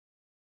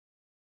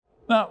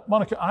Now,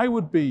 Monica, I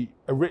would be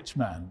a rich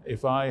man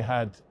if I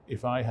had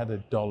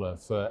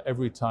 $1 for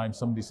every time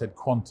somebody said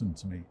quantum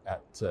to me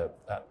at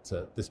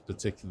this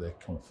particular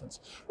conference.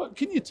 But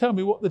can you tell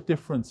me what the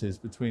difference is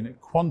between a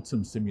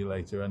quantum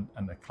simulator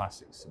and a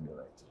classic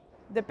simulator?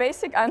 The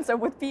basic answer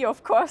would be,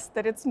 of course,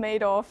 that it's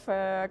made of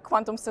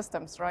quantum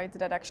systems, right,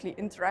 that actually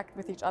interact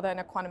with each other in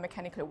a quantum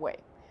mechanical way.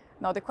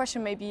 Now, the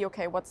question may be,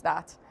 okay, what's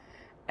that?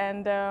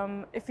 And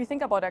if you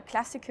think about a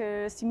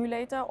classical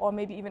simulator or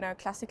maybe even a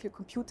classical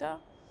computer,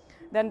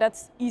 then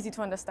that's easy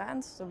to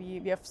understand. So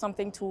we have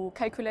something to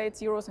calculate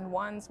zeros and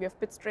ones, we have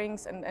bit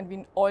strings, and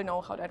we all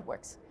know how that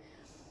works.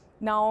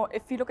 Now,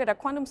 if you look at a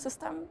quantum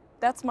system,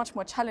 that's much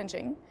more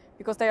challenging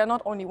because they are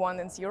not only 1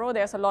 and 0,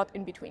 there's a lot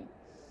in between.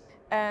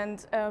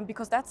 And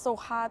because that's so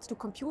hard to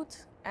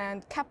compute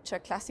and capture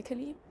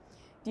classically,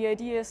 the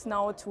idea is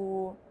now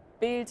to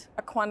build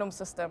a quantum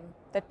system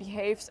that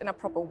behaves in a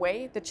proper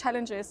way. The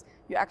challenge is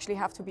you actually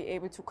have to be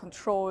able to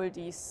control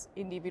these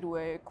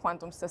individual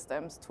quantum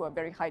systems to a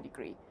very high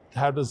degree.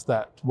 How does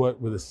that work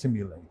with a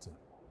simulator?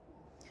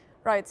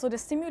 Right, so the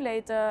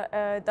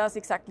simulator does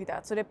exactly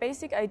that. So the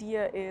basic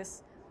idea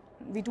is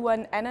we do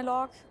an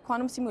analog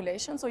quantum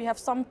simulation. So you have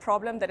some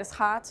problem that is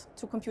hard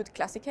to compute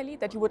classically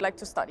that you would like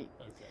to study.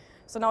 Okay.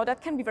 So now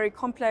that can be very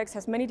complex,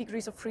 has many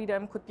degrees of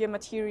freedom, could be a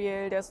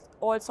material, there's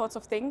all sorts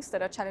of things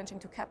that are challenging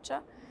to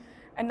capture.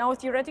 And now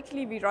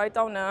theoretically we write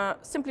down a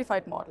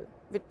simplified model,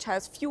 which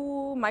has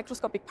few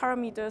microscopic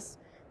parameters,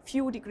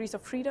 few degrees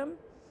of freedom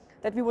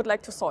that we would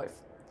like to solve.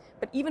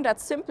 But even that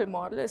simple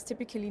model is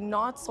typically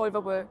not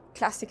solvable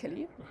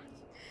classically.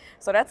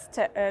 So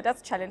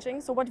that's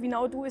challenging. So what we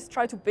now do is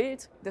try to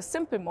build the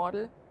simple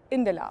model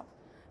in the lab.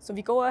 So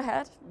we go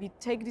ahead, we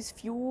take these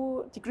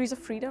few degrees of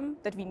freedom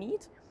that we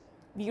need,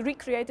 we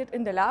recreate it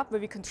in the lab where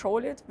we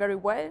control it very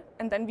well,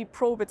 and then we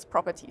probe its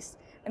properties.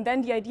 And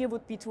then the idea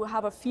would be to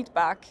have a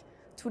feedback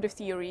to the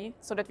theory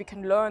so that we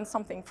can learn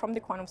something from the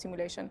quantum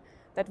simulation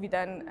that we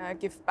then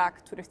give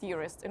back to the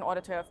theorists in order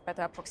to have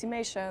better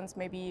approximations,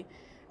 maybe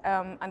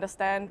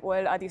understand,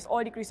 well, are these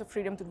all degrees of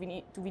freedom, do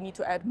we need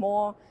to add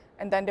more?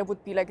 And then there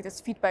would be like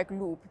this feedback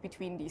loop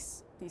between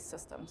these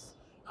systems.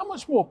 How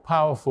much more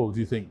powerful do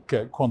you think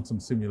quantum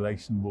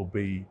simulation will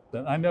be?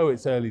 I know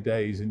it's early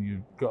days and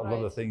you've got a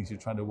lot of things you're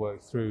trying to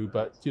work through,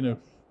 but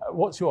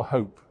what's your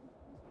hope?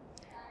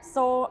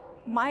 So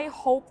my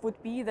hope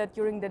would be that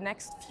during the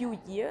next few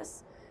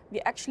years,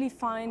 we actually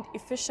find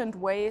efficient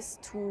ways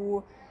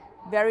to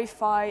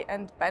verify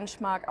and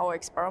benchmark our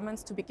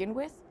experiments to begin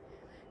with,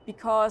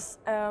 because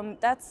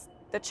that's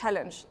the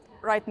challenge.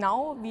 Right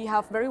now, we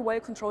have very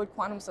well-controlled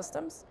quantum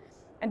systems,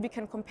 and we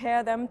can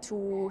compare them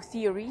to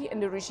theory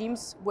in the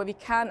regimes where we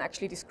can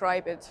actually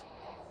describe it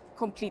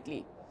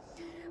completely.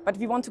 But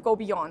we want to go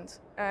beyond.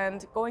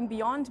 And going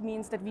beyond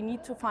means that we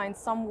need to find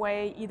some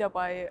way, either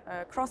by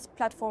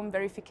cross-platform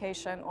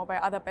verification or by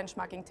other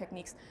benchmarking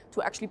techniques,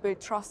 to actually build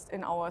trust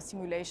in our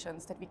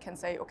simulations, that we can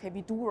say, okay,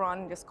 we do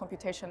run this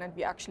computation and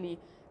we actually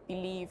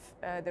believe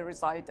the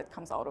result that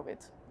comes out of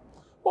it.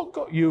 What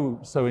got you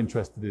so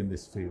interested in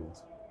this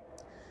field?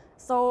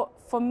 So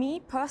for me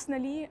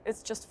personally,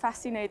 it's just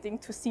fascinating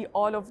to see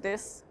all of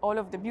this, all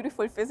of the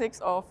beautiful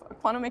physics of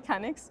quantum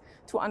mechanics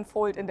to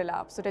unfold in the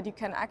lab, so that you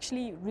can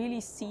actually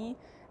really see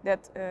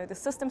that the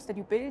systems that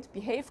you build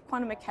behave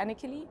quantum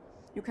mechanically.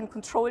 You can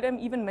control them,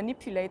 even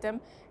manipulate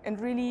them, and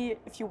really,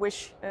 if you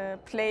wish,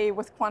 play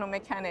with quantum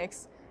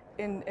mechanics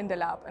in the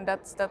lab. And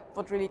that's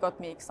what really got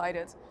me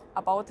excited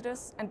about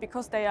this. And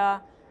because they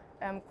are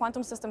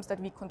quantum systems that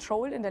we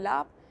control in the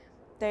lab,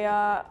 they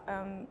are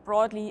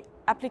broadly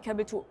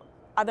applicable to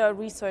other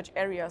research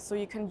areas, so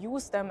you can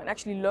use them and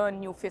actually learn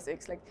new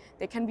physics. Like,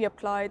 they can be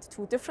applied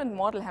to different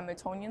model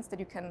Hamiltonians that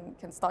you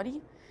can study,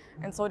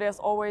 and so there's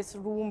always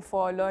room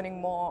for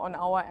learning more on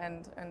our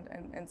end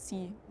and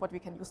see what we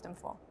can use them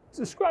for.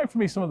 Describe for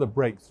me some of the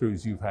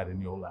breakthroughs you've had in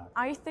your lab.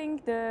 I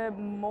think the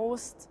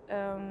most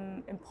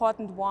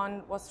important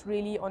one was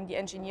really on the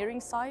engineering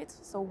side.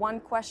 So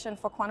one question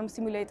for quantum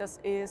simulators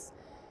is,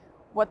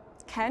 what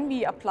can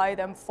we apply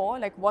them for?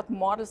 Like, what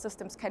model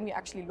systems can we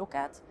actually look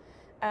at?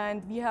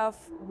 And we have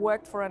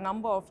worked for a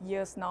number of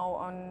years now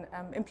on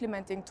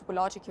implementing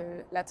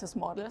topological lattice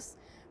models,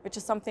 which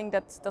is something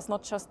that does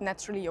not just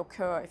naturally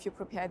occur if you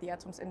prepare the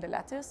atoms in the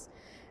lattice.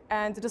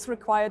 And this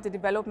required the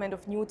development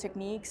of new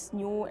techniques,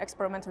 new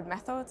experimental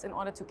methods in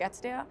order to get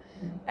there.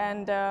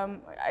 And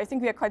I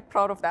think we are quite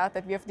proud of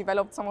that we have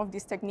developed some of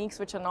these techniques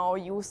which are now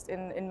used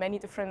in many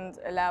different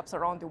labs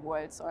around the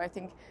world. So I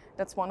think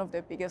that's one of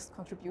the biggest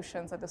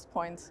contributions at this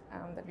point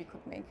that we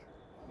could make.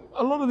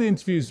 A lot of the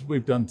interviews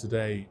we've done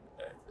today,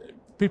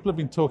 people have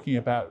been talking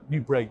about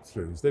new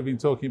breakthroughs. They've been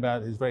talking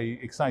about it's a very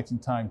exciting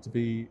time to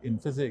be in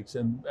physics,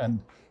 and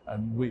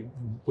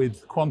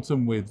with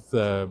quantum, we've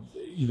got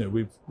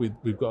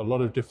a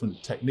lot of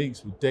different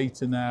techniques with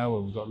data now,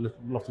 and we've got a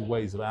lot of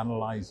ways of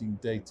analyzing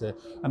data,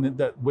 and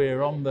that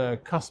we're on the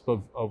cusp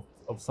of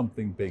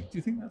something big. Do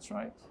you think that's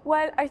right?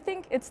 Well, I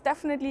think it's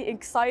definitely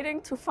exciting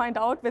to find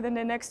out within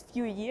the next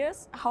few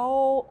years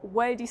how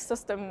well these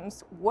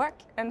systems work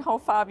and how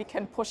far we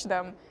can push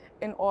them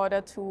in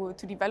order to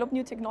develop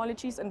new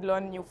technologies and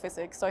learn new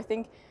physics. So I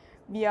think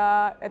we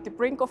are at the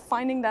brink of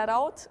finding that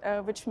out,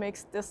 which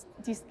makes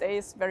these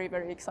days very,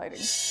 very exciting.